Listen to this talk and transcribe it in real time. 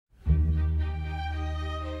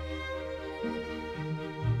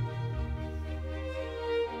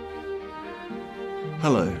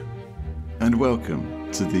Hello, and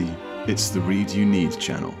welcome to the It's the Read You Need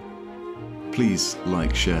channel. Please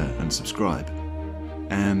like, share and subscribe.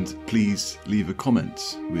 And please leave a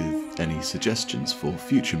comment with any suggestions for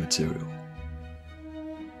future material.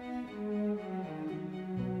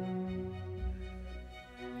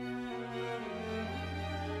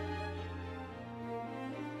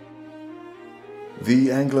 The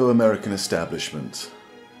Anglo-American Establishment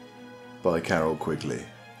by Carroll Quigley.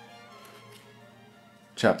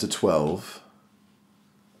 Chapter 12,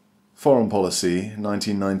 Foreign Policy,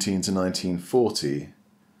 1919 to 1940,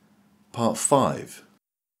 Part 5.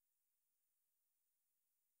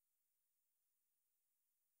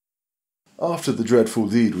 After the dreadful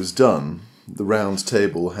deed was done, the Round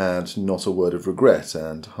Table had not a word of regret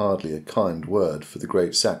and hardly a kind word for the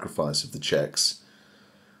great sacrifice of the Czechs,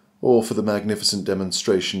 or for the magnificent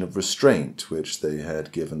demonstration of restraint which they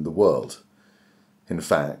had given the world. In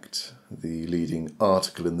fact, the leading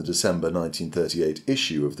article in the December 1938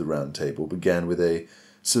 issue of the Round Table began with a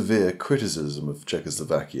severe criticism of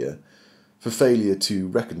Czechoslovakia for failure to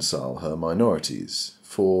reconcile her minorities,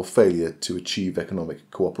 for failure to achieve economic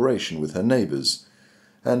cooperation with her neighbours,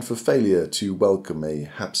 and for failure to welcome a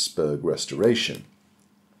Habsburg restoration.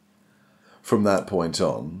 From that point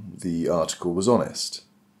on, the article was honest.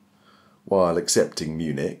 While accepting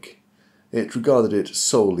Munich, it regarded it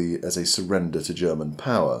solely as a surrender to German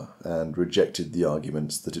power and rejected the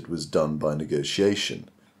arguments that it was done by negotiation,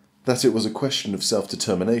 that it was a question of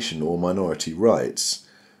self-determination or minority rights,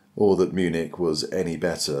 or that Munich was any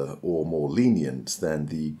better or more lenient than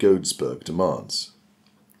the Godesberg demands.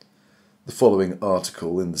 The following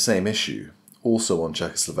article in the same issue, also on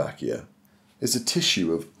Czechoslovakia, is a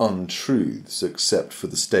tissue of untruths except for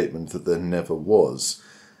the statement that there never was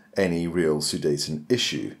any real Sudeten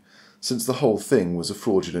issue, since the whole thing was a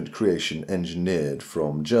fraudulent creation engineered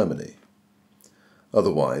from Germany.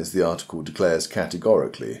 Otherwise, the article declares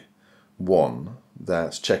categorically, 1.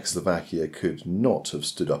 That Czechoslovakia could not have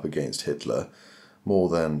stood up against Hitler more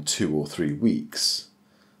than 2 or 3 weeks.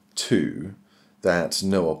 2. That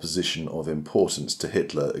no opposition of importance to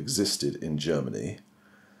Hitler existed in Germany.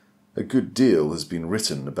 A good deal has been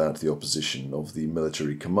written about the opposition of the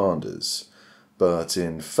military commanders, but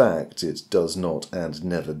in fact it does not and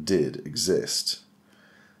never did exist.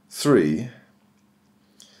 3.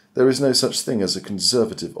 There is no such thing as a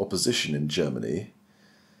conservative opposition in Germany.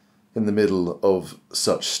 In the middle of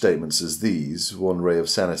such statements as these, one ray of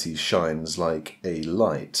sanity shines like a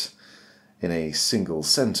light. In a single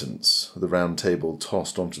sentence, the Round Table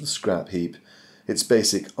tossed onto the scrap heap its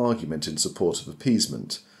basic argument in support of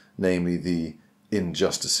appeasement, namely the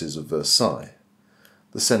injustices of Versailles.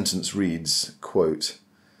 The sentence reads, quote,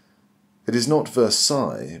 "It is not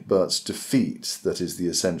Versailles, but defeat that is the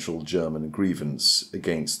essential German grievance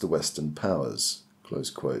against the Western powers." Close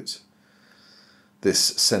quote. This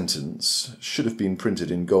sentence should have been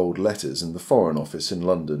printed in gold letters in the Foreign Office in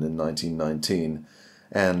London in 1919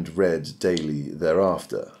 and read daily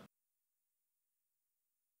thereafter.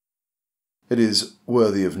 It is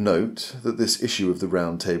worthy of note that this issue of the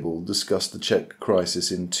Round Table discussed the Czech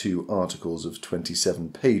crisis in 2 articles of 27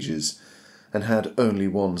 pages and had only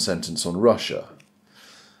 1 sentence on Russia.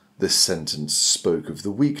 This sentence spoke of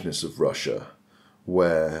the weakness of Russia,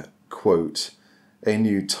 where, quote, "a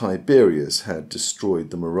new Tiberius had destroyed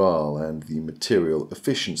the morale and the material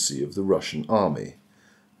efficiency of the Russian army."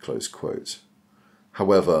 Close quote.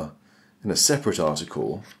 However, in a separate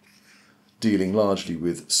article, dealing largely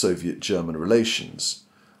with Soviet-German relations,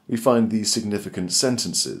 we find these significant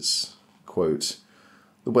sentences, quote,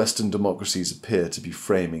 "The Western democracies appear to be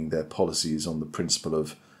framing their policies on the principle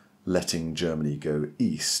of letting Germany go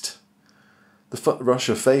east.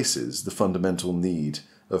 Russia faces the fundamental need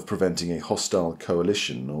of preventing a hostile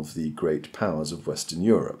coalition of the great powers of Western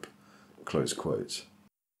Europe." Close quote.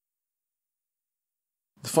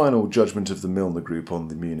 The final judgment of the Milner Group on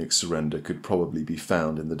the Munich surrender could probably be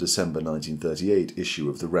found in the December 1938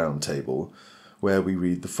 issue of the Round Table, where we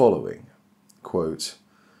read the following, quote,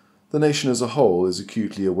 "The nation as a whole is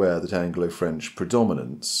acutely aware that Anglo-French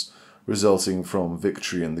predominance, resulting from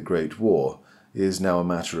victory in the Great War, is now a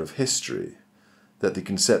matter of history, that the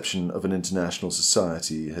conception of an international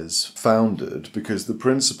society has foundered because the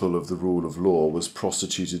principle of the rule of law was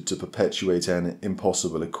prostituted to perpetuate an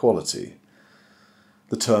impossible equality.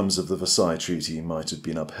 The terms of the Versailles Treaty might have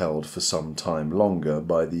been upheld for some time longer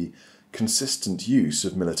by the consistent use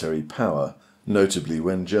of military power, notably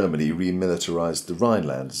when Germany remilitarized the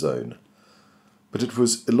Rhineland zone. But it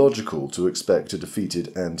was illogical to expect a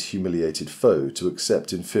defeated and humiliated foe to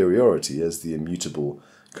accept inferiority as the immutable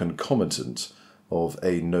concomitant of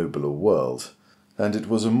a nobler world, and it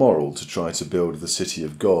was immoral to try to build the city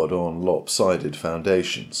of God on lopsided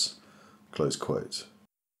foundations." Close quote.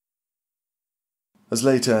 As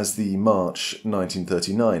late as the March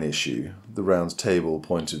 1939 issue, the Round Table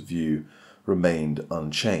point of view remained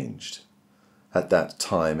unchanged. At that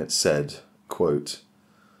time it said, quote,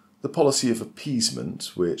 "The policy of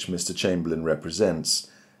appeasement which Mr. Chamberlain represents,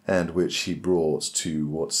 and which he brought to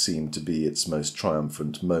what seemed to be its most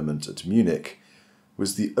triumphant moment at Munich,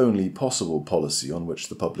 was the only possible policy on which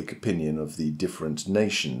the public opinion of the different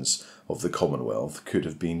nations of the Commonwealth could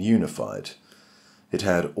have been unified. It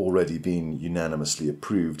had already been unanimously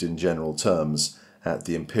approved in general terms at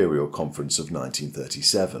the Imperial Conference of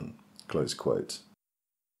 1937. Close quote.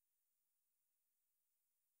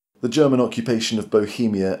 The German occupation of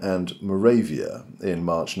Bohemia and Moravia in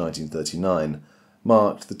March 1939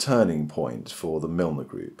 marked the turning point for the Milner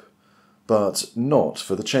Group, but not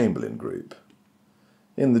for the Chamberlain Group.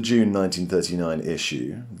 In the June 1939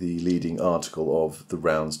 issue, the leading article of the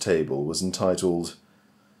Round Table was entitled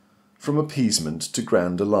 "From Appeasement to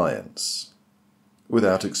Grand Alliance."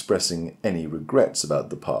 Without expressing any regrets about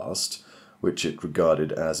the past, which it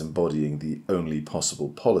regarded as embodying the only possible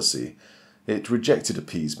policy, it rejected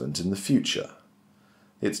appeasement in the future.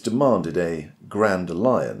 It demanded a Grand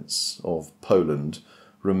Alliance of Poland,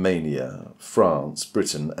 Romania, France,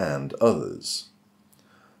 Britain, and others.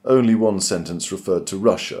 Only one sentence referred to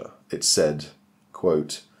Russia. It said,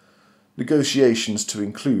 quote, "Negotiations to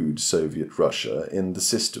include Soviet Russia in the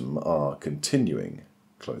system are continuing."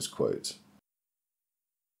 Close quote.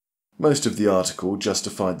 Most of the article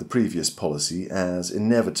justified the previous policy as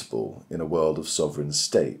inevitable in a world of sovereign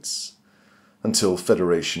states. Until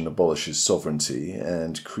federation abolishes sovereignty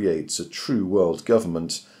and creates a true world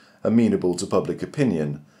government amenable to public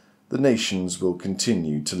opinion, the nations will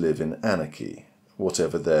continue to live in anarchy,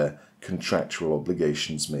 whatever their contractual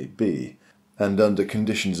obligations may be, and under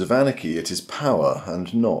conditions of anarchy it is power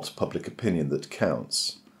and not public opinion that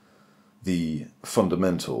counts. The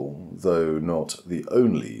fundamental, though not the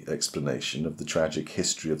only, explanation of the tragic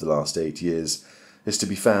history of the last 8 years is to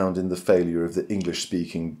be found in the failure of the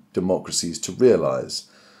English-speaking democracies to realize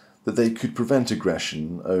that they could prevent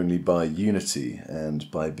aggression only by unity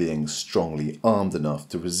and by being strongly armed enough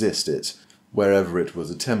to resist it wherever it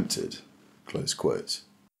was attempted. Close quote.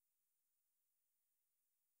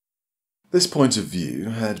 This point of view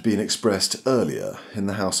had been expressed earlier in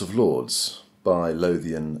the House of Lords by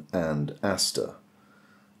Lothian and Astor.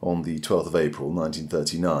 On the 12th of April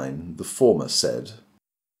 1939, the former said,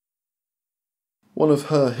 "One of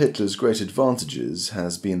Herr Hitler's great advantages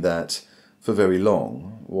has been that, for very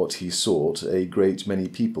long, what he sought a great many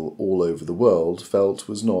people all over the world felt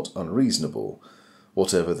was not unreasonable,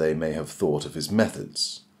 whatever they may have thought of his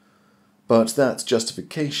methods. But that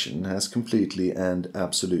justification has completely and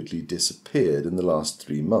absolutely disappeared in the last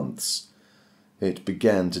 3 months. It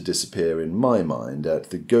began to disappear in my mind at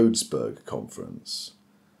the Godesberg Conference.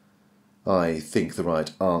 I think the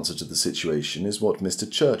right answer to the situation is what Mr.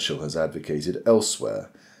 Churchill has advocated elsewhere,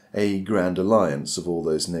 a grand alliance of all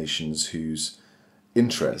those nations whose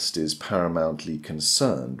interest is paramountly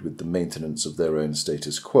concerned with the maintenance of their own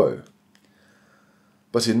status quo.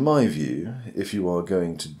 But in my view, if you are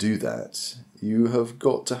going to do that, you have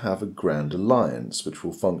got to have a grand alliance which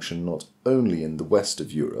will function not only in the west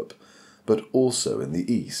of Europe, but also in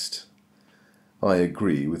the east. I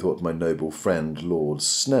agree with what my noble friend Lord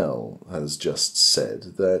Snell has just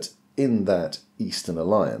said, that in that Eastern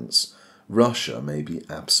alliance, Russia may be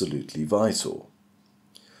absolutely vital.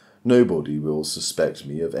 Nobody will suspect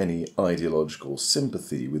me of any ideological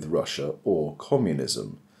sympathy with Russia or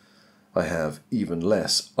communism. I have even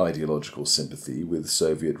less ideological sympathy with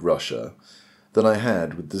Soviet Russia than I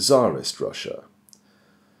had with the Tsarist Russia.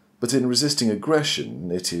 But in resisting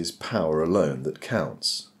aggression, it is power alone that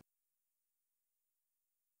counts."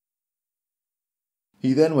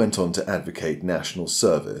 He then went on to advocate national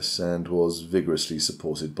service and was vigorously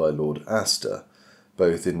supported by Lord Astor,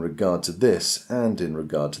 both in regard to this and in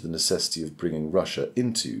regard to the necessity of bringing Russia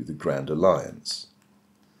into the Grand Alliance.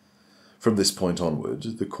 From this point onward,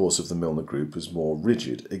 the course of the Milner Group was more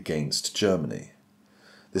rigid against Germany.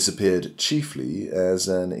 This appeared chiefly as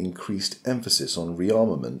an increased emphasis on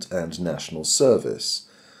rearmament and national service,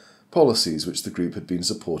 policies which the group had been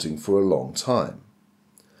supporting for a long time.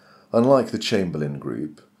 Unlike the Chamberlain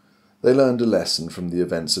Group, they learned a lesson from the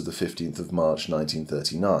events of the 15th of March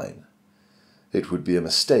 1939. It would be a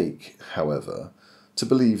mistake, however, to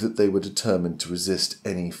believe that they were determined to resist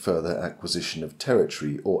any further acquisition of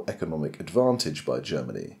territory or economic advantage by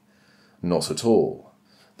Germany. Not at all.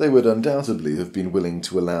 They would undoubtedly have been willing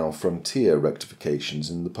to allow frontier rectifications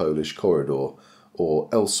in the Polish corridor or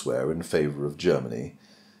elsewhere in favour of Germany,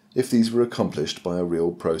 if these were accomplished by a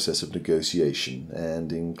real process of negotiation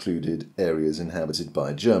and included areas inhabited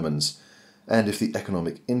by Germans, and if the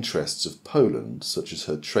economic interests of Poland, such as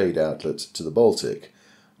her trade outlet to the Baltic,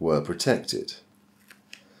 were protected.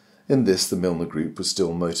 In this, the Milner Group was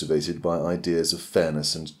still motivated by ideas of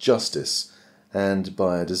fairness and justice, and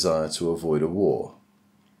by a desire to avoid a war.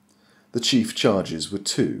 The chief charges were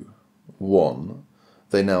two. One,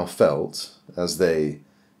 they now felt, as they,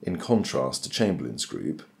 in contrast to Chamberlain's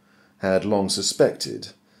group, had long suspected,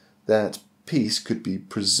 that peace could be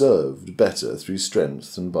preserved better through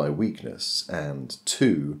strength than by weakness, and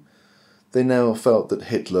two, they now felt that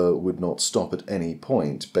Hitler would not stop at any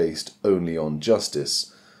point based only on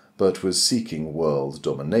justice, but was seeking world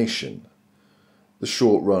domination. The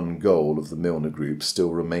short-run goal of the Milner Group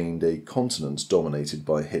still remained a continent dominated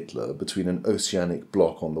by Hitler between an oceanic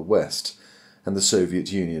bloc on the west and the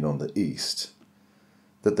Soviet Union on the east.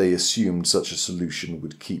 That they assumed such a solution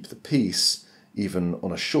would keep the peace, even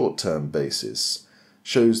on a short-term basis,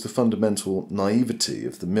 shows the fundamental naivety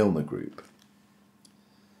of the Milner Group.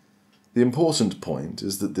 The important point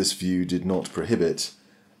is that this view did not prohibit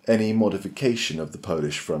any modification of the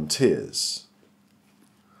Polish frontiers,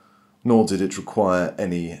 nor did it require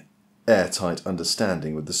any airtight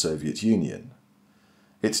understanding with the Soviet Union.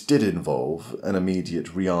 It did involve an immediate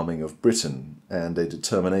rearming of Britain and a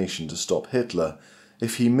determination to stop Hitler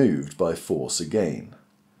if he moved by force again.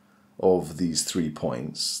 Of these 3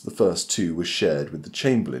 points, the first 2 were shared with the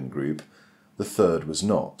Chamberlain Group, the third was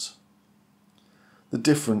not. The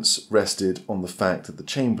difference rested on the fact that the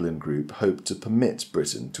Chamberlain Group hoped to permit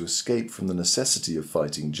Britain to escape from the necessity of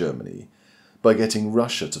fighting Germany by getting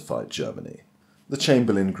Russia to fight Germany. The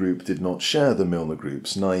Chamberlain Group did not share the Milner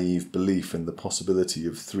Group's naive belief in the possibility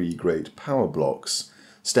of 3 great power blocs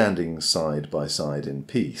standing side by side in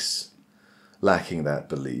peace. Lacking that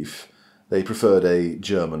belief, they preferred a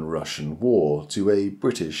German-Russian war to a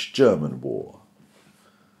British-German war.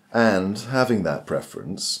 And, having that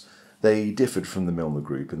preference, they differed from the Milner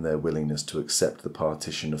Group in their willingness to accept the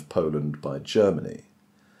partition of Poland by Germany.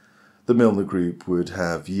 The Milner Group would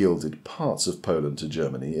have yielded parts of Poland to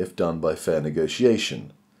Germany if done by fair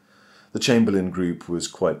negotiation. The Chamberlain Group was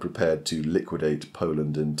quite prepared to liquidate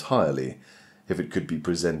Poland entirely if it could be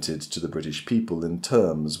presented to the British people in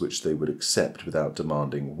terms which they would accept without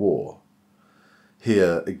demanding war.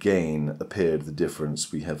 Here again appeared the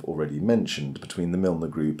difference we have already mentioned between the Milner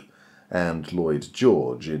Group and Lloyd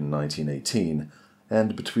George in 1918,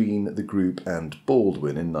 and between the group and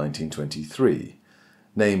Baldwin in 1923,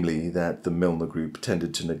 namely that the Milner Group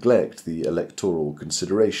tended to neglect the electoral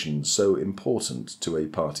consideration so important to a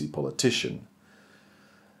party politician.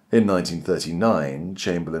 In 1939,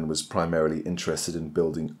 Chamberlain was primarily interested in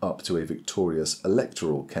building up to a victorious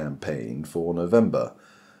electoral campaign for November,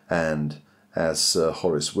 and, as Sir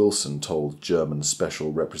Horace Wilson told German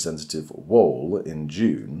Special Representative Wohl in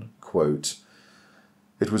June, quote,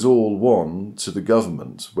 "It was all one to the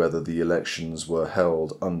government whether the elections were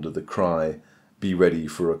held under the cry, 'Be ready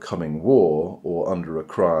for a coming war,' or under a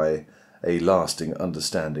cry, 'A lasting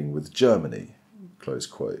understanding with Germany.'" Close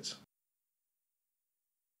quote.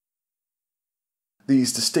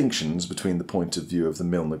 These distinctions between the point of view of the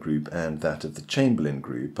Milner Group and that of the Chamberlain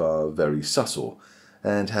Group are very subtle,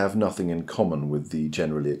 and have nothing in common with the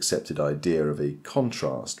generally accepted idea of a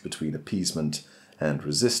contrast between appeasement and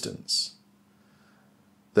resistance.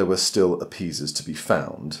 There were still appeasers to be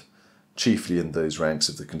found, chiefly in those ranks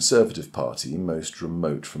of the Conservative Party most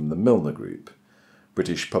remote from the Milner Group.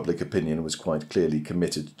 British public opinion was quite clearly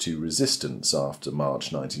committed to resistance after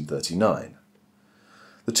March 1939.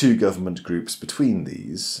 The two government groups between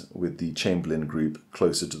these, with the Chamberlain Group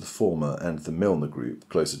closer to the former and the Milner Group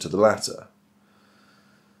closer to the latter.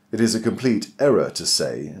 It is a complete error to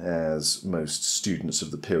say, as most students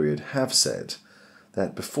of the period have said,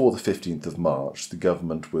 that before the 15th of March the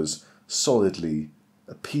government was solidly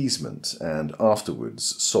appeasement and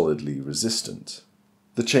afterwards solidly resistant.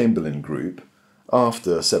 The Chamberlain Group,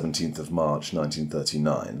 after 17th of March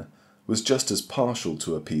 1939, was just as partial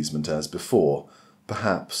to appeasement as before,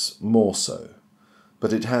 perhaps more so,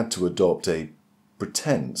 but it had to adopt a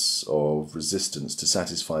pretense of resistance to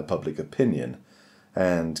satisfy public opinion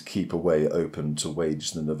and keep a way open to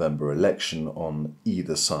wage the November election on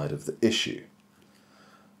either side of the issue.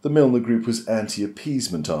 The Milner Group was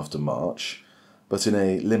anti-appeasement after March, but in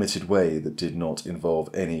a limited way that did not involve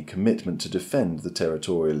any commitment to defend the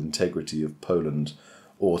territorial integrity of Poland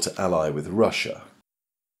or to ally with Russia.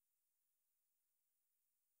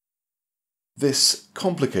 This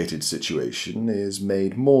complicated situation is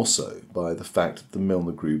made more so by the fact that the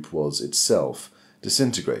Milner Group was itself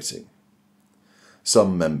disintegrating.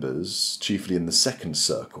 Some members, chiefly in the second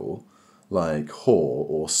circle, like Hoare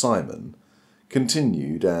or Simon,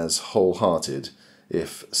 continued as wholehearted,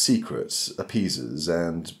 if secret, appeasers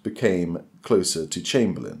and became closer to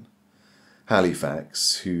Chamberlain.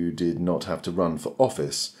 Halifax, who did not have to run for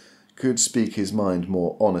office, could speak his mind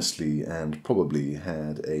more honestly and probably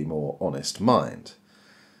had a more honest mind.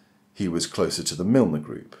 He was closer to the Milner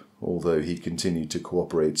group, although he continued to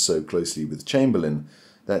cooperate so closely with Chamberlain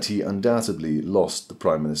that he undoubtedly lost the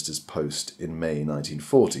Prime Minister's post in May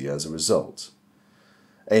 1940 as a result.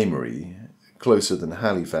 Amory, closer than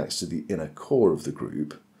Halifax to the inner core of the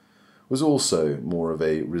group, was also more of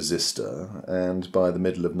a resistor, and by the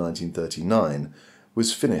middle of 1939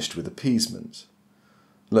 was finished with appeasement.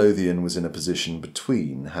 Lothian was in a position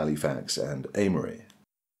between Halifax and Amory.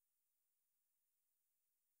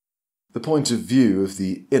 The point of view of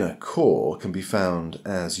the inner core can be found,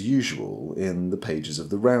 as usual, in the pages of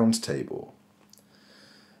the Round Table.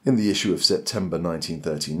 In the issue of September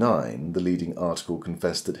 1939, the leading article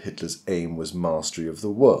confessed that Hitler's aim was mastery of the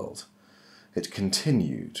world. It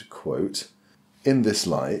continued, quote, "In this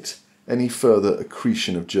light, any further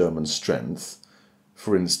accretion of German strength,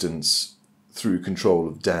 for instance, through control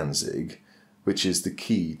of Danzig, which is the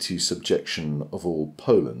key to subjection of all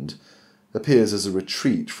Poland, appears as a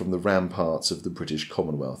retreat from the ramparts of the British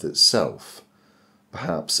Commonwealth itself.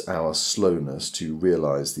 Perhaps our slowness to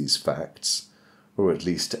realize these facts, or at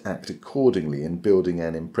least to act accordingly in building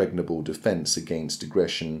an impregnable defense against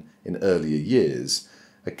aggression in earlier years,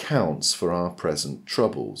 accounts for our present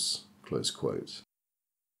troubles." Close quote.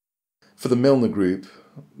 For the Milner Group,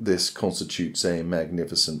 this constitutes a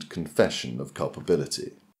magnificent confession of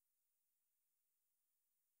culpability.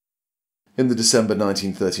 In the December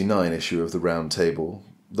 1939 issue of the Round Table,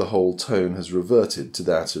 the whole tone has reverted to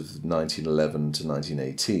that of 1911 to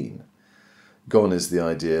 1918. Gone is the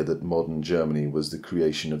idea that modern Germany was the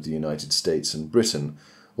creation of the United States and Britain,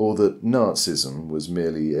 or that Nazism was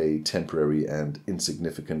merely a temporary and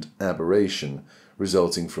insignificant aberration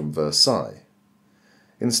resulting from Versailles.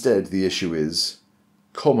 Instead, the issue is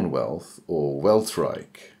Commonwealth or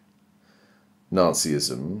Weltreich.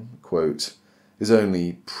 Nazism, quote, "is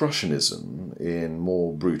only Prussianism in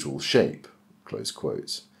more brutal shape." Close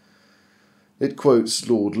quote. It quotes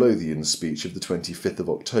Lord Lothian's speech of the 25th of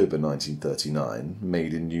October 1939,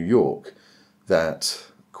 made in New York, that,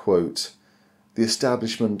 quote, "the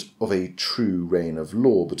establishment of a true reign of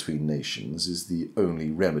law between nations is the only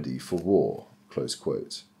remedy for war." Close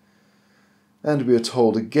quote. And we are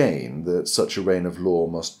told again that such a reign of law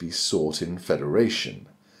must be sought in federation.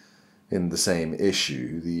 In the same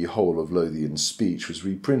issue, the whole of Lothian's speech was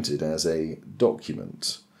reprinted as a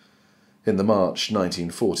document. In the March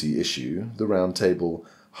 1940 issue, the Round Table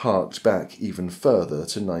harked back even further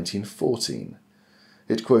to 1914.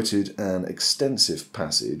 It quoted an extensive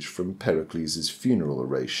passage from Pericles' funeral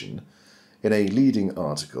oration in a leading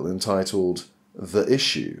article entitled "The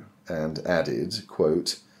Issue," and added,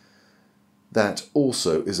 quote, "That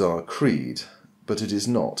also is our creed, but it is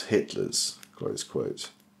not Hitler's." Close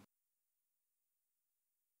quote.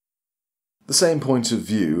 The same point of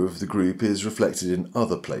view of the group is reflected in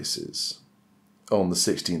other places. On the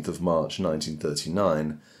 16th of March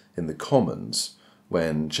 1939, in the Commons,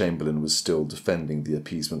 when Chamberlain was still defending the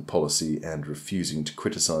appeasement policy and refusing to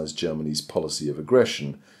criticise Germany's policy of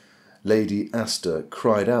aggression, Lady Astor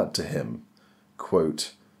cried out to him,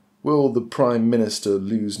 quote, "Will the Prime Minister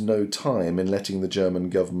lose no time in letting the German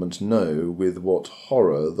government know with what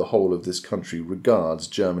horror the whole of this country regards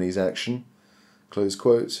Germany's action?" Close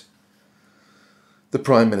quote. The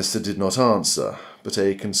Prime Minister did not answer, but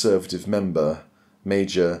a Conservative member,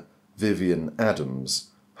 Major Vivian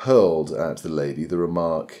Adams, hurled at the lady the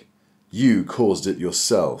remark, "You caused it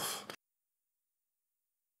yourself."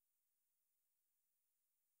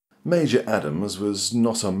 Major Adams was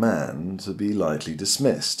not a man to be lightly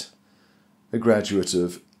dismissed. A graduate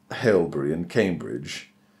of Hailbury and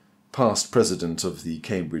Cambridge, past president of the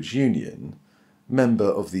Cambridge Union, member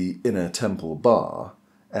of the Inner Temple Bar,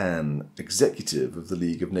 an executive of the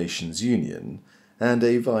League of Nations Union, and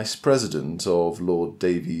a vice-president of Lord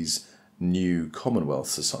Davies' New Commonwealth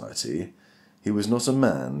Society, he was not a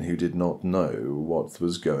man who did not know what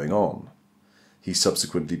was going on. He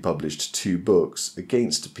subsequently published 2 books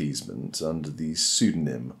against appeasement under the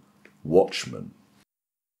pseudonym Watchman.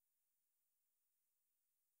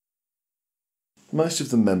 Most of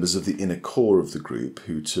the members of the inner core of the group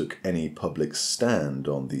who took any public stand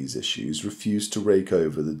on these issues refused to rake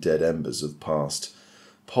over the dead embers of past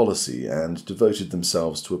policy and devoted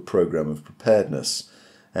themselves to a program of preparedness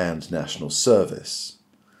and national service.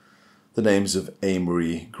 The names of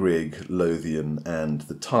Amory, Grigg, Lothian, and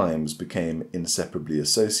the Times became inseparably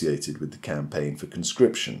associated with the campaign for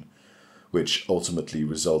conscription, which ultimately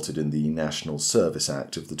resulted in the National Service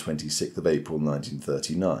Act of the 26th of April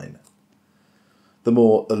 1939. The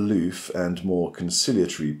more aloof and more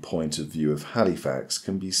conciliatory point of view of Halifax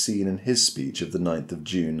can be seen in his speech of the 9th of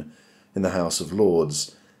June in the House of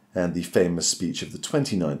Lords and the famous speech of the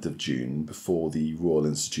 29th of June before the Royal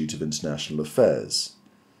Institute of International Affairs.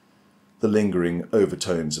 The lingering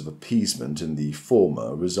overtones of appeasement in the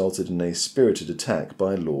former resulted in a spirited attack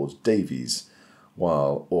by Lord Davies,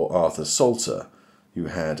 while Arthur Salter, who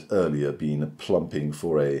had earlier been plumping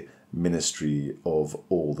for a Ministry of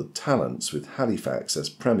All the Talents with Halifax as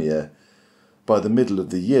Premier, by the middle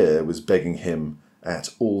of the year was begging him at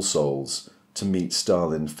All Souls to meet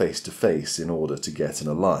Stalin face to face in order to get an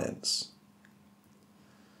alliance.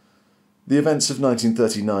 The events of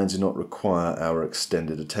 1939 do not require our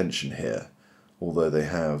extended attention here, although they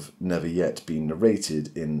have never yet been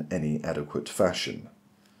narrated in any adequate fashion.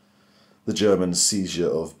 The German seizure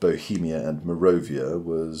of Bohemia and Moravia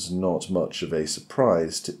was not much of a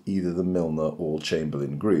surprise to either the Milner or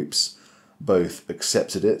Chamberlain groups. Both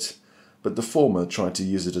accepted it, but the former tried to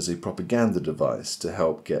use it as a propaganda device to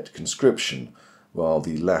help get conscription, while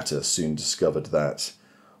the latter soon discovered that,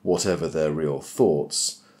 whatever their real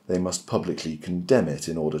thoughts, they must publicly condemn it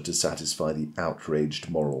in order to satisfy the outraged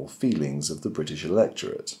moral feelings of the British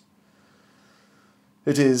electorate.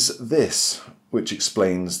 It is this which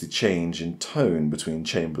explains the change in tone between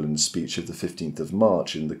Chamberlain's speech of the 15th of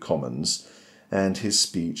March in the Commons and his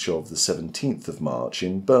speech of the 17th of March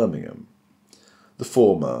in Birmingham. The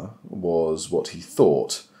former was what he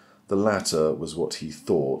thought, the latter was what he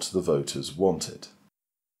thought the voters wanted.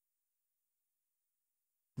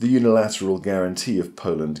 The unilateral guarantee of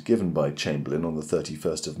Poland given by Chamberlain on the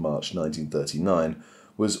 31st of March 1939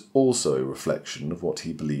 was also a reflection of what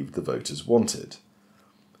he believed the voters wanted.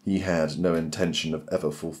 He had no intention of ever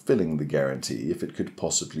fulfilling the guarantee if it could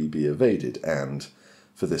possibly be evaded and,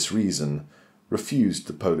 for this reason, refused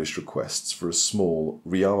the Polish requests for a small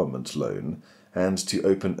rearmament loan and to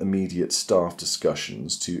open immediate staff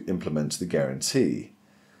discussions to implement the guarantee.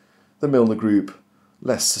 The Milner Group,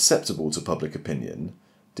 less susceptible to public opinion,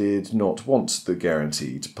 did not want the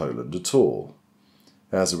guarantee to Poland at all.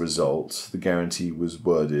 As a result, the guarantee was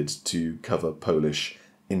worded to cover Polish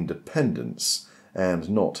independence and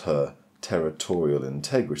not her territorial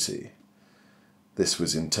integrity. This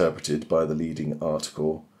was interpreted by the leading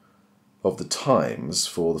article of the Times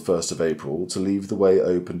for the 1st of April to leave the way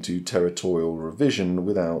open to territorial revision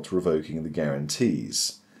without revoking the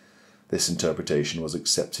guarantees. This interpretation was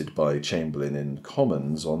accepted by Chamberlain in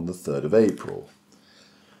Commons on the 3rd of April.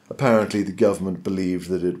 Apparently the government believed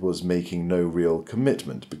that it was making no real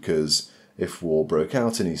commitment because, if war broke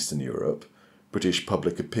out in Eastern Europe, British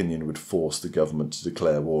public opinion would force the government to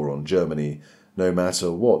declare war on Germany no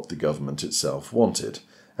matter what the government itself wanted,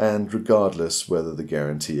 and regardless whether the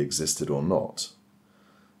guarantee existed or not.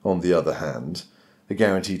 On the other hand, a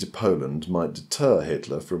guarantee to Poland might deter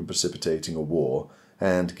Hitler from precipitating a war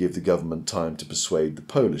and give the government time to persuade the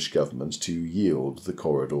Polish government to yield the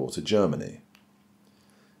corridor to Germany.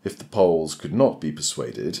 If the Poles could not be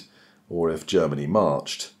persuaded, or if Germany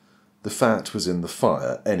marched, the fat was in the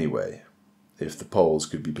fire anyway. If the Poles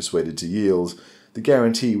could be persuaded to yield, the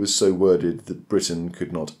guarantee was so worded that Britain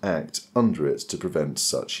could not act under it to prevent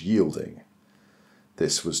such yielding.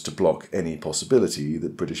 This was to block any possibility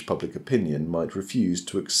that British public opinion might refuse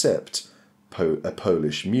to accept a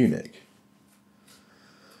Polish Munich.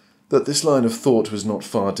 That this line of thought was not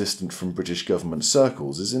far distant from British government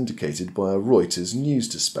circles is indicated by a Reuters news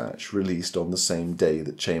dispatch released on the same day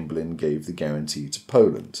that Chamberlain gave the guarantee to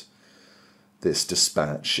Poland. This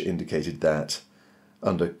dispatch indicated that,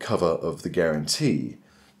 under cover of the guarantee,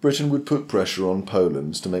 Britain would put pressure on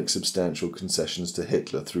Poland to make substantial concessions to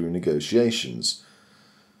Hitler through negotiations.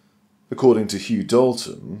 According to Hugh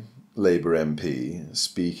Dalton, Labour MP,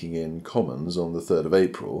 speaking in Commons on the 3rd of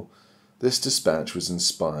April, this dispatch was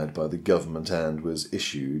inspired by the government and was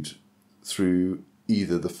issued through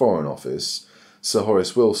either the Foreign Office, Sir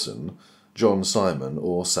Horace Wilson, John Simon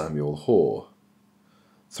or Samuel Hoare.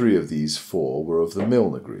 3 of these 4 were of the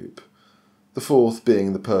Milner Group, the 4th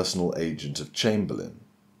being the personal agent of Chamberlain.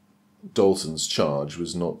 Dalton's charge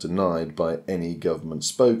was not denied by any government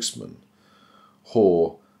spokesman,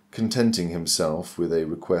 Hoare contenting himself with a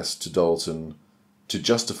request to Dalton to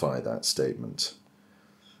justify that statement.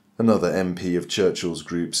 Another MP of Churchill's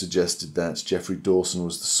group suggested that Geoffrey Dawson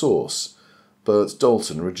was the source, but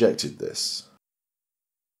Dalton rejected this.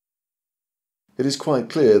 It is quite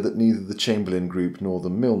clear that neither the Chamberlain Group nor the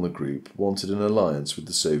Milner Group wanted an alliance with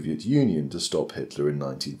the Soviet Union to stop Hitler in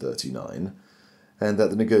 1939, and that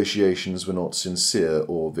the negotiations were not sincere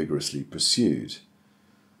or vigorously pursued.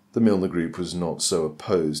 The Milner Group was not so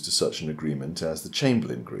opposed to such an agreement as the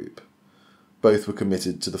Chamberlain Group. Both were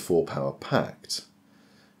committed to the Four-Power Pact.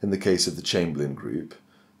 In the case of the Chamberlain Group,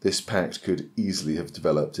 this pact could easily have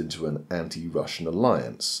developed into an anti-Russian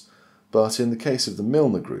alliance, but in the case of the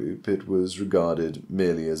Milner Group, it was regarded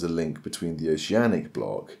merely as a link between the Oceanic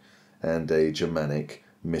Bloc and a Germanic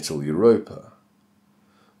Mittel Europa.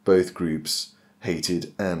 Both groups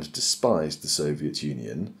hated and despised the Soviet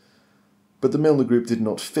Union, but the Milner Group did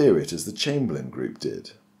not fear it as the Chamberlain Group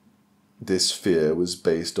did. This fear was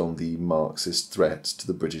based on the Marxist threat to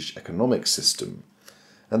the British economic system,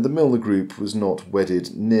 and the Milner Group was not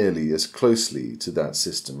wedded nearly as closely to that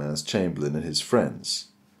system as Chamberlain and his friends.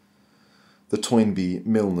 The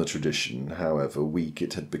Toynbee-Milner tradition, however weak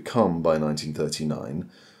it had become by 1939,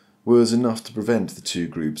 was enough to prevent the two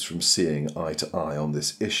groups from seeing eye to eye on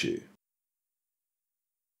this issue.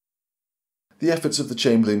 The efforts of the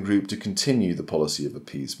Chamberlain Group to continue the policy of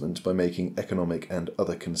appeasement by making economic and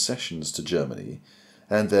other concessions to Germany,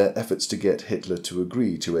 and their efforts to get Hitler to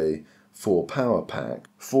agree to a Four-Power Pact,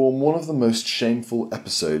 form one of the most shameful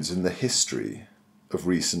episodes in the history of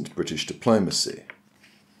recent British diplomacy.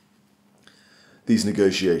 These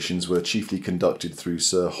negotiations were chiefly conducted through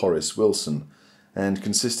Sir Horace Wilson, and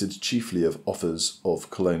consisted chiefly of offers of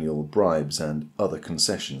colonial bribes and other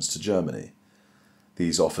concessions to Germany.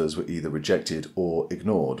 These offers were either rejected or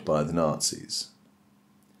ignored by the Nazis.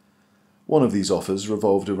 One of these offers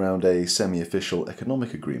revolved around a semi-official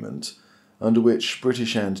economic agreement under which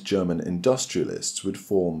British and German industrialists would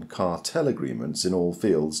form cartel agreements in all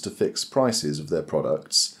fields to fix prices of their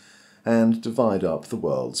products and divide up the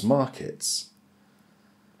world's markets.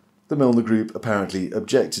 The Milner Group apparently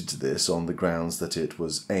objected to this on the grounds that it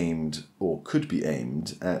was aimed, or could be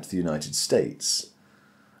aimed, at the United States.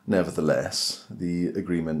 Nevertheless, the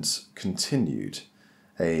agreement continued.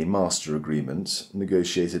 A master agreement,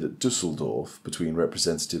 negotiated at Dusseldorf between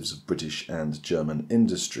representatives of British and German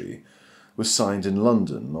industry, was signed in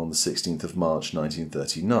London on the 16th of March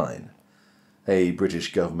 1939. A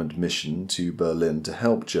British government mission to Berlin to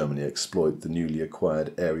help Germany exploit the newly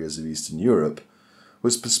acquired areas of Eastern Europe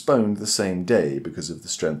was postponed the same day because of the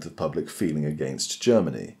strength of public feeling against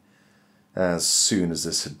Germany. As soon as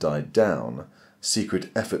this had died down, secret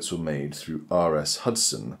efforts were made through R.S.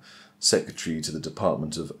 Hudson, Secretary to the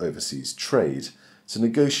Department of Overseas Trade, to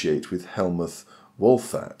negotiate with Helmuth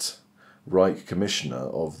Wohlfahrt, Reich Commissioner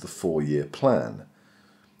of the Four-Year Plan,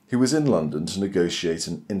 who was in London to negotiate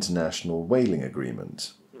an international whaling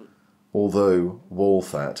agreement. Although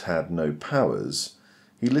Wohlfahrt had no powers,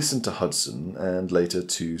 he listened to Hudson and later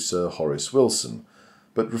to Sir Horace Wilson,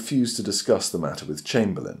 but refused to discuss the matter with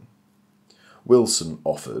Chamberlain. Wilson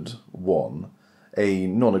offered 1. A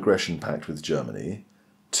non-aggression pact with Germany,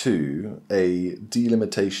 2. A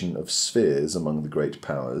delimitation of spheres among the great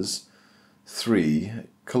powers, 3.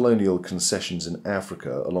 Colonial concessions in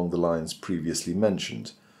Africa along the lines previously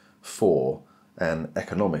mentioned, 4. An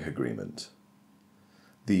economic agreement.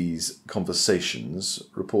 These conversations,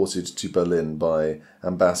 reported to Berlin by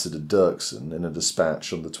Ambassador Dirksen in a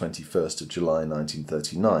dispatch on the 21st of July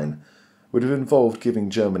 1939, would have involved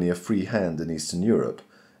giving Germany a free hand in Eastern Europe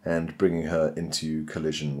and bringing her into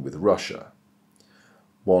collision with Russia.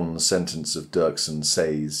 One sentence of Dirksen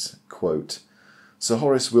says, quote, "Sir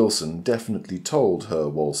Horace Wilson definitely told Herr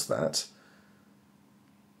Wohlfahrt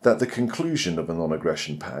that the conclusion of a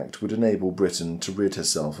non-aggression pact would enable Britain to rid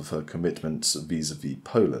herself of her commitments vis-à-vis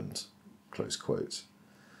Poland." Close quote.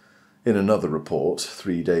 In another report,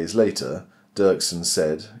 3 days later, Dirksen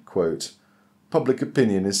said, quote, "Public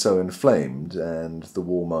opinion is so inflamed, and the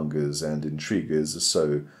warmongers and intriguers are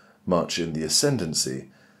so much in the ascendancy,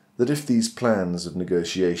 that if these plans of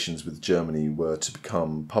negotiations with Germany were to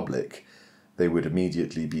become public, they would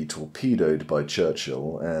immediately be torpedoed by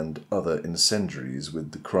Churchill and other incendiaries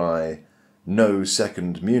with the cry, 'No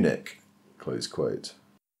second Munich!'" Close quote.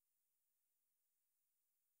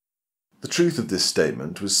 The truth of this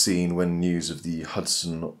statement was seen when news of the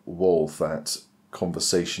Hudson-Wohlfahrt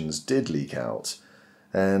conversations did leak out,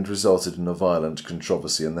 and resulted in a violent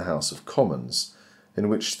controversy in the House of Commons, in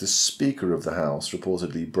which the Speaker of the House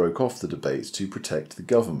reportedly broke off the debate to protect the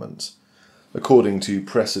government. According to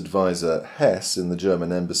press advisor Hess in the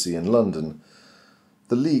German embassy in London,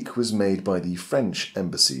 the leak was made by the French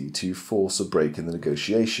embassy to force a break in the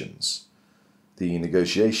negotiations. The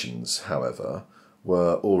negotiations, however,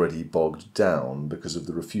 were already bogged down because of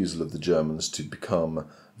the refusal of the Germans to become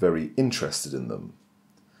very interested in them.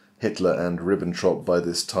 Hitler and Ribbentrop by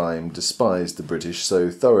this time despised the British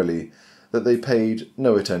so thoroughly that they paid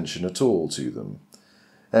no attention at all to them,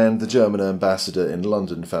 and the German ambassador in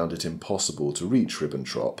London found it impossible to reach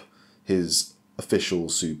Ribbentrop, his official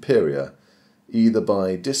superior, either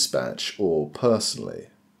by dispatch or personally.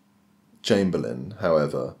 Chamberlain,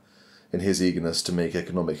 however, in his eagerness to make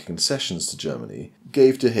economic concessions to Germany,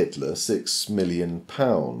 gave to Hitler £6 million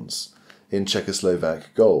in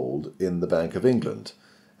Czechoslovak gold in the Bank of England,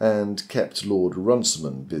 and kept Lord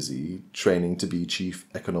Runciman busy training to be chief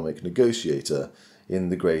economic negotiator in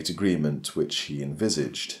the great agreement which he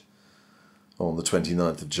envisaged. On the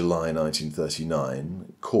 29th of July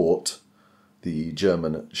 1939, Court, the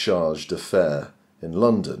German charge d'affaires in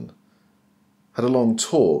London, had a long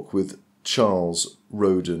talk with Charles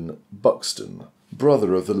Roden Buxton,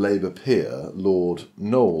 brother of the Labour peer Lord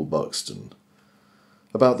Noel Buxton,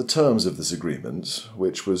 about the terms of this agreement,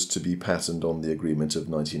 which was to be patterned on the agreement of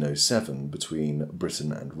 1907 between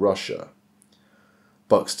Britain and Russia.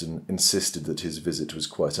 Buxton insisted that his visit was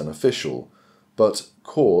quite unofficial, but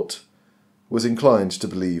Court was inclined to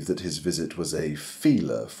believe that his visit was a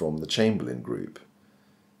feeler from the Chamberlain group.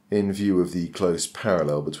 In view of the close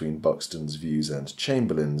parallel between Buxton's views and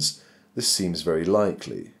Chamberlain's, this seems very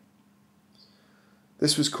likely.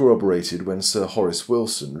 This was corroborated when Sir Horace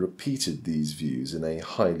Wilson repeated these views in a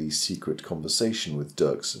highly secret conversation with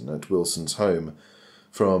Dirksen at Wilson's home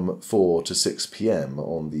from 4 to 6 p.m.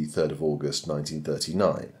 on the 3rd of August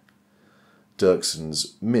 1939.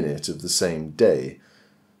 Dirksen's minute of the same day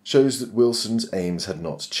shows that Wilson's aims had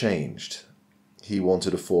not changed. He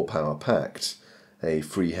wanted a four-power pact, a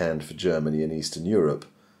free hand for Germany and Eastern Europe,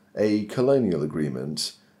 a colonial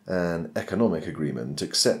agreement, an economic agreement,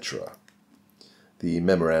 etc. The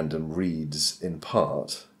memorandum reads, in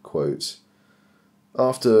part, quote,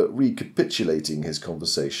 "After recapitulating his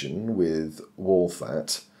conversation with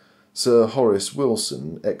Walfat, Sir Horace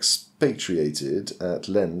Wilson expatiated at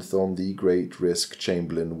length on the great risk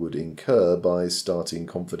Chamberlain would incur by starting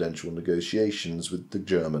confidential negotiations with the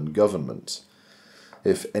German government.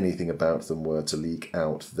 If anything about them were to leak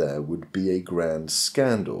out, there would be a grand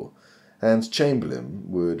scandal, and Chamberlain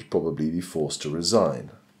would probably be forced to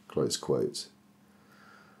resign." Close quote.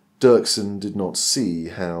 Dirksen did not see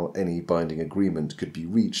how any binding agreement could be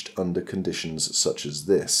reached under conditions such as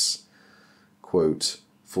this. Quote,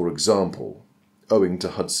 "For example, owing to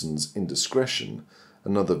Hudson's indiscretion,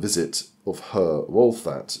 another visit of Herr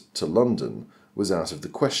Wolfat to London was out of the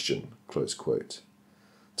question." Close quote.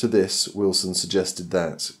 To this, Wilson suggested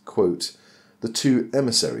that, quote, "the two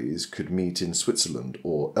emissaries could meet in Switzerland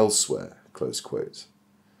or elsewhere." Close quote.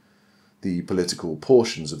 The political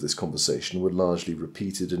portions of this conversation were largely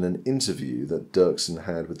repeated in an interview that Dirksen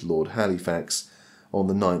had with Lord Halifax on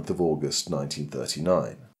the 9th of August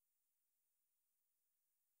 1939.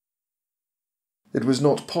 It was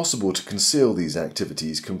not possible to conceal these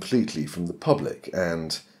activities completely from the public,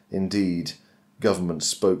 and, indeed, government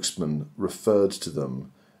spokesmen referred to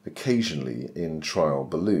them occasionally in trial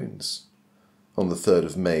balloons. On the 3rd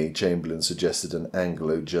of May, Chamberlain suggested an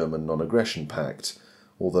Anglo-German non-aggression pact,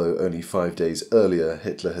 although only 5 days earlier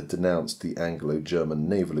Hitler had denounced the Anglo-German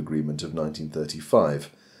Naval Agreement of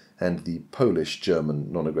 1935 and the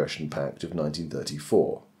Polish-German Non-Aggression Pact of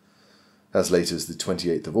 1934. As late as the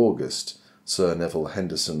 28th of August, Sir Neville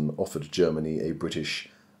Henderson offered Germany a British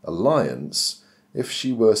alliance if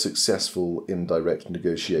she were successful in direct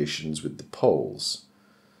negotiations with the Poles.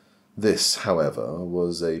 This, however,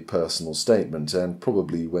 was a personal statement and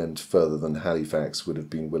probably went further than Halifax would have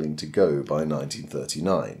been willing to go by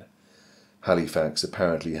 1939. Halifax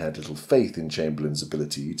apparently had little faith in Chamberlain's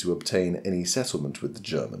ability to obtain any settlement with the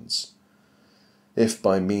Germans. If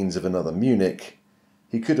by means of another Munich,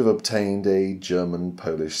 he could have obtained a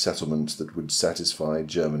German-Polish settlement that would satisfy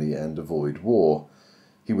Germany and avoid war,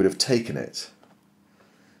 he would have taken it.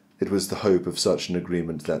 It was the hope of such an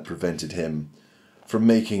agreement that prevented him from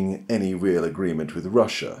making any real agreement with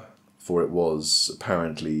Russia, for it was,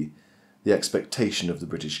 apparently, the expectation of the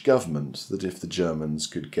British government that if the Germans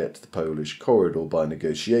could get the Polish corridor by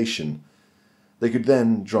negotiation, they could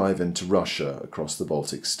then drive into Russia across the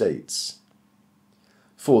Baltic states.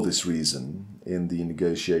 For this reason, in the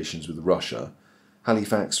negotiations with Russia,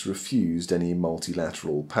 Halifax refused any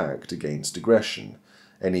multilateral pact against aggression,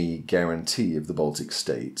 any guarantee of the Baltic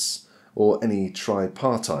states, or any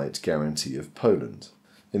tripartite guarantee of Poland.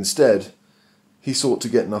 Instead, he sought to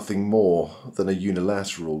get nothing more than a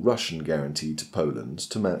unilateral Russian guarantee to Poland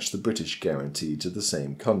to match the British guarantee to the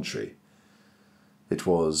same country. It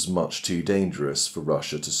was much too dangerous for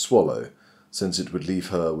Russia to swallow, since it would leave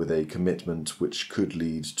her with a commitment which could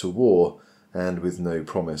lead to war, and with no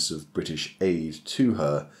promise of British aid to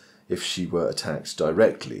her, if she were attacked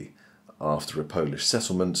directly after a Polish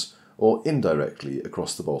settlement or indirectly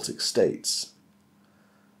across the Baltic states.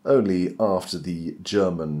 Only after the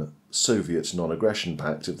German-Soviet Non-Aggression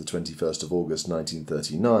Pact of the 21st of August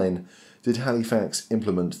 1939 did Halifax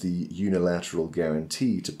implement the unilateral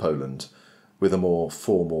guarantee to Poland with a more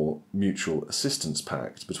formal mutual assistance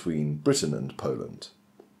pact between Britain and Poland.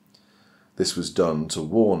 This was done to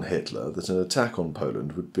warn Hitler that an attack on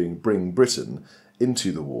Poland would bring Britain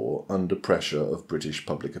into the war under pressure of British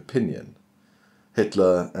public opinion.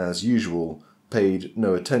 Hitler, as usual, paid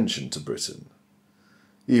no attention to Britain.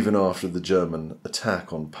 Even after the German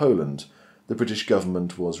attack on Poland, the British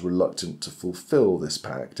government was reluctant to fulfill this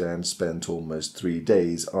pact and spent almost 3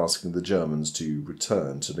 days asking the Germans to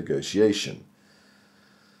return to negotiation.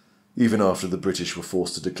 Even after the British were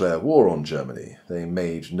forced to declare war on Germany, they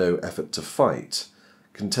made no effort to fight,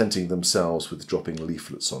 contenting themselves with dropping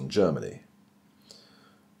leaflets on Germany.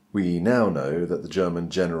 We now know that the German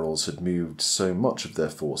generals had moved so much of their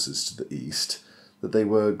forces to the east that they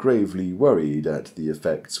were gravely worried at the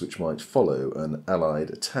effects which might follow an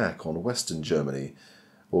Allied attack on Western Germany,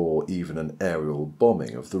 or even an aerial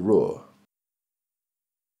bombing of the Ruhr.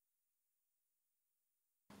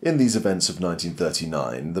 In these events of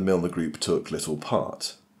 1939, the Milner Group took little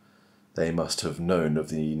part. They must have known of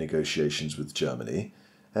the negotiations with Germany,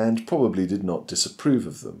 and probably did not disapprove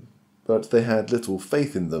of them, but they had little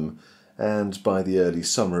faith in them, and by the early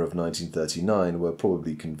summer of 1939 were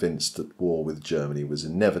probably convinced that war with Germany was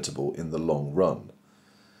inevitable in the long run.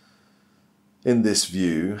 In this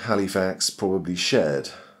view, Halifax probably shared,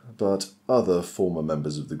 but other former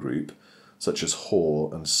members of the group, such as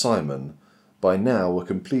Hoare and Simon, by now were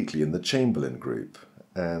completely in the Chamberlain group,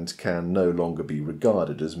 and can no longer be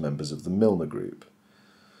regarded as members of the Milner Group.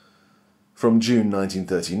 From June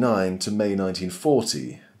 1939 to May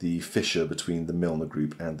 1940, the fissure between the Milner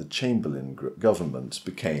Group and the Chamberlain government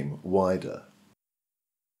became wider.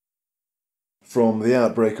 From the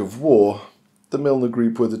outbreak of war, the Milner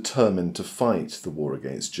Group were determined to fight the war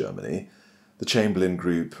against Germany. The Chamberlain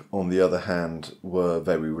Group, on the other hand, were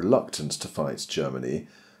very reluctant to fight Germany,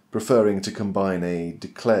 preferring to combine a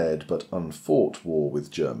declared but unfought war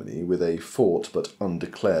with Germany with a fought but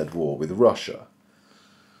undeclared war with Russia.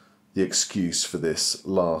 The excuse for this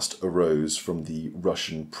last arose from the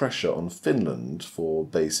Russian pressure on Finland for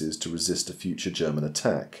bases to resist a future German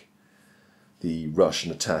attack. The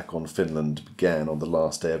Russian attack on Finland began on the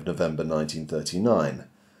last day of November 1939.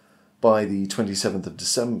 By the 27th of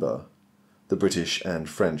December, the British and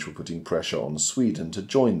French were putting pressure on Sweden to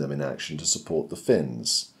join them in action to support the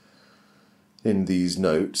Finns. In these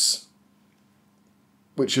notes,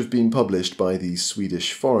 which have been published by the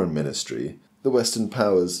Swedish Foreign Ministry, the Western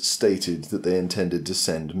powers stated that they intended to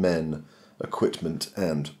send men, equipment,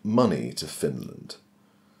 and money to Finland.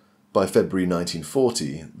 By February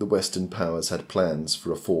 1940, the Western powers had plans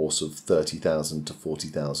for a force of 30,000 to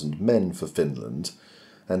 40,000 men for Finland,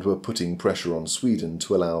 and were putting pressure on Sweden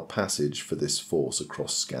to allow passage for this force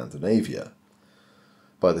across Scandinavia.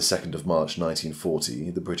 By the 2nd of March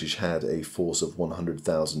 1940, the British had a force of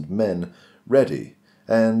 100,000 men ready,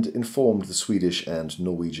 and informed the Swedish and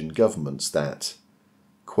Norwegian governments that,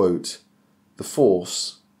 quote, "the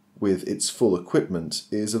force, with its full equipment,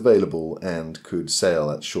 is available and could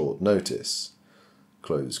sail at short notice."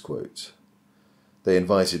 Close quote. They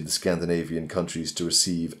invited the Scandinavian countries to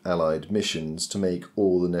receive Allied missions to make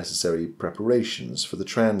all the necessary preparations for the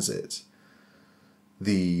transit.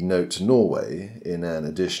 The note to Norway, in an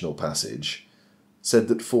additional passage, said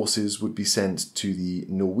that forces would be sent to the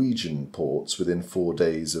Norwegian ports within 4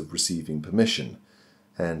 days of receiving permission,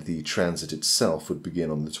 and the transit itself would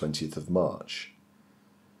begin on the 20th of March.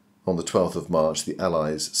 On the 12th of March, the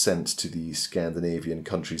Allies sent to the Scandinavian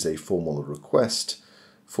countries a formal request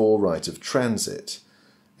for right of transit.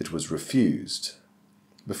 It was refused.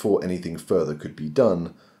 Before anything further could be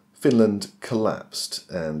done, Finland collapsed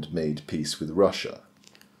and made peace with Russia.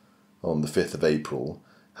 On the 5th of April,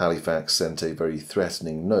 Halifax sent a very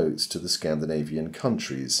threatening note to the Scandinavian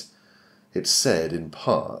countries. It said, in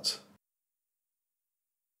part,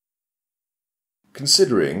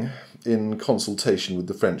 "Considering, in consultation with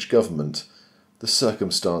the French government, the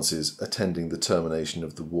circumstances attending the termination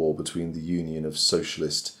of the war between the Union of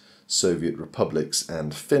Socialist Soviet Republics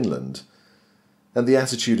and Finland, and the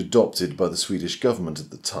attitude adopted by the Swedish government at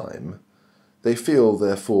the time, they feel,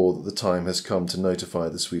 therefore, that the time has come to notify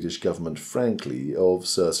the Swedish government frankly of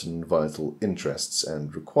certain vital interests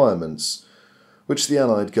and requirements, which the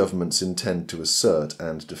Allied governments intend to assert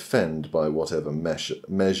and defend by whatever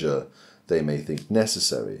measure they may think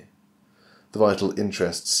necessary. The vital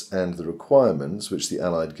interests and the requirements which the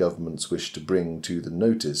Allied governments wish to bring to the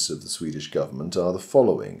notice of the Swedish government are the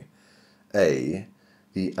following. A.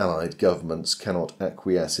 The Allied governments cannot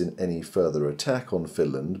acquiesce in any further attack on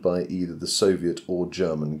Finland by either the Soviet or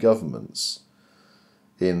German governments.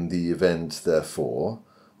 In the event, therefore,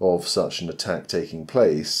 of such an attack taking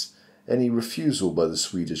place, any refusal by the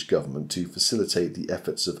Swedish government to facilitate the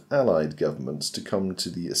efforts of Allied governments to come to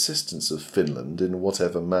the assistance of Finland in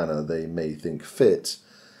whatever manner they may think fit,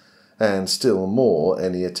 and still more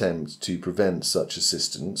any attempt to prevent such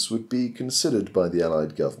assistance, would be considered by the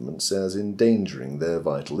Allied governments as endangering their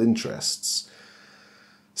vital interests.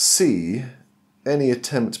 C. Any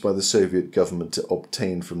attempt by the Soviet government to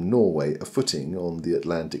obtain from Norway a footing on the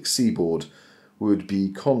Atlantic seaboard would be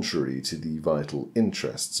contrary to the vital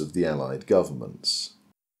interests of the Allied governments.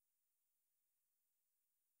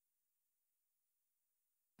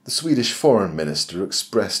 The Swedish Foreign Minister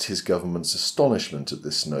expressed his government's astonishment at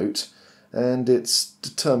this note and its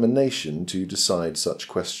determination to decide such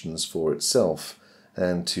questions for itself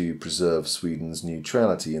and to preserve Sweden's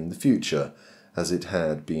neutrality in the future as it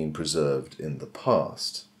had been preserved in the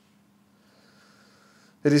past.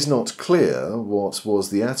 It is not clear what was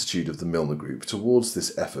the attitude of the Milner Group towards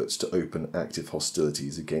this effort to open active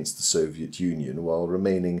hostilities against the Soviet Union while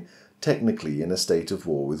remaining technically in a state of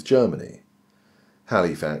war with Germany.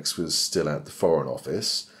 Halifax was still at the Foreign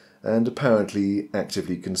Office and apparently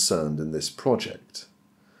actively concerned in this project.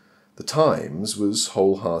 The Times was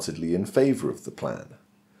wholeheartedly in favour of the plan.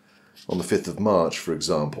 On the 5th of March, for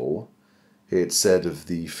example, it said of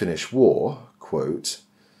the Finnish war, quote,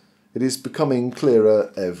 "It is becoming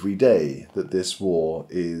clearer every day that this war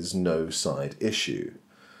is no side issue.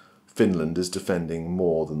 Finland is defending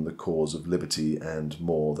more than the cause of liberty and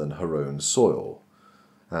more than her own soil.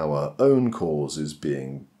 Our own cause is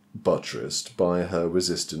being buttressed by her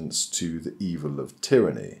resistance to the evil of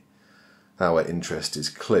tyranny. Our interest is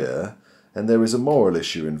clear, and there is a moral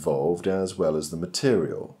issue involved as well as the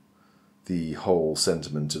material. The whole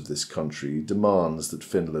sentiment of this country demands that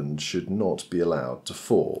Finland should not be allowed to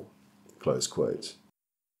fall." Close quote.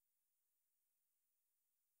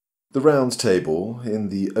 The Round Table, in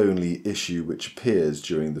the only issue which appears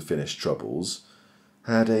during the Finnish troubles,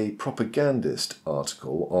 had a propagandist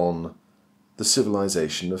article on the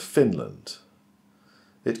civilization of Finland.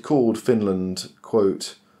 It called Finland,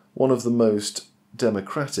 quote, "one of the most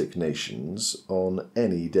democratic nations on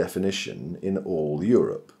any definition in all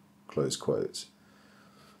Europe." Close quote.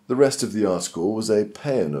 The rest of the article was a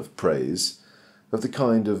paean of praise of the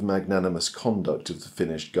kind of magnanimous conduct of the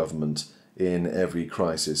Finnish government in every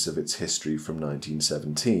crisis of its history from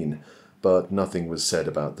 1917, but nothing was said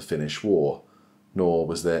about the Finnish war, nor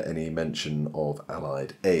was there any mention of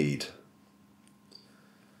Allied aid.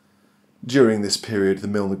 During this period, the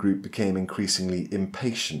Milner Group became increasingly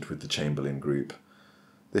impatient with the Chamberlain Group.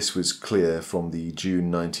 This was clear from the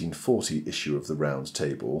June 1940 issue of the Round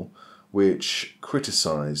Table, which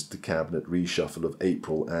criticised the cabinet reshuffle of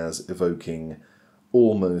April as evoking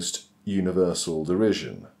almost universal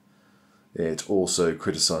derision. It also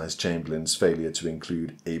criticised Chamberlain's failure to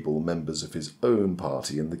include able members of his own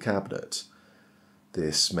party in the cabinet.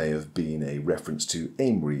 This may have been a reference to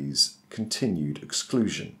Amory's continued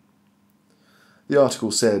exclusion. The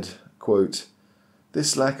article said, quote,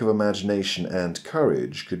 "This lack of imagination and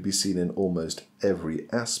courage could be seen in almost every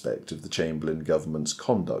aspect of the Chamberlain government's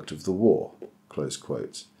conduct of the war." Close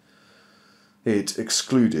quote. It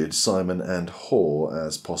excluded Simon and Hoare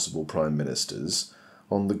as possible prime ministers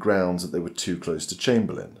on the grounds that they were too close to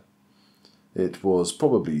Chamberlain. It was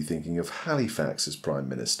probably thinking of Halifax as prime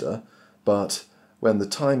minister, but when the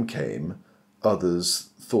time came, others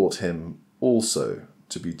thought him also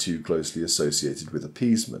to be too closely associated with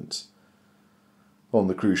appeasement. On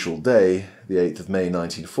the crucial day, the 8th of May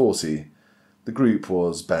 1940, the group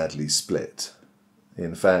was badly split.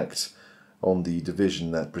 In fact, on the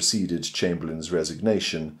division that preceded Chamberlain's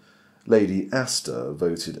resignation, Lady Astor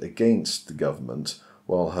voted against the government,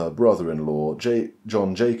 while her brother-in-law,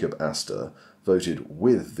 John Jacob Astor, voted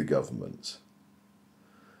with the government.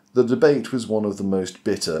 The debate was one of the most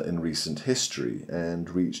bitter in recent history, and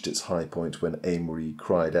reached its high point when Amory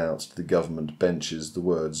cried out to the government benches the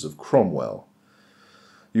words of Cromwell,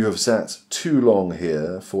 "You have sat too long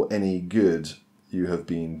here for any good you have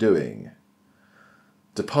been doing.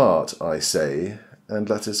 Depart, I say, and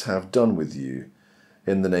let us have done with you.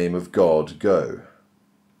 In the name of God, go."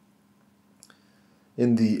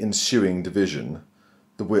 In the ensuing division,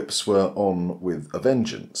 the whips were on with a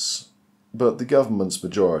vengeance, but the government's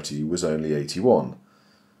majority was only 81,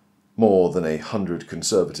 more than 100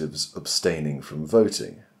 Conservatives abstaining from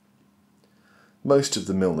voting. Most of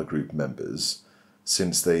the Milner Group members,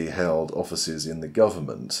 since they held offices in the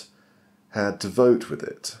government, had to vote with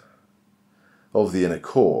it. Of the inner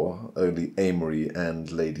core, only Amory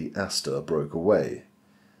and Lady Astor broke away.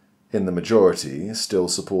 In the majority, still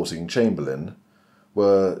supporting Chamberlain,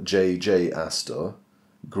 were J. Astor,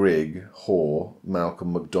 Grigg, Hoare,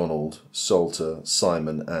 Malcolm MacDonald, Salter,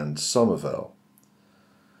 Simon, and Somervell.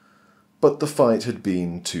 But the fight had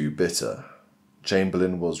been too bitter.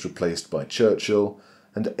 Chamberlain was replaced by Churchill,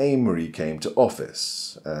 and Amory came to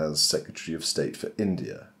office as Secretary of State for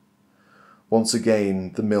India. Once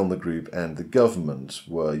again, the Milner Group and the government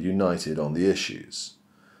were united on the issues.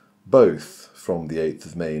 Both, from the 8th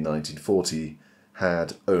of May 1940,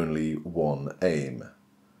 had only one aim: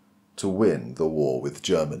 to win the war with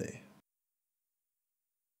Germany.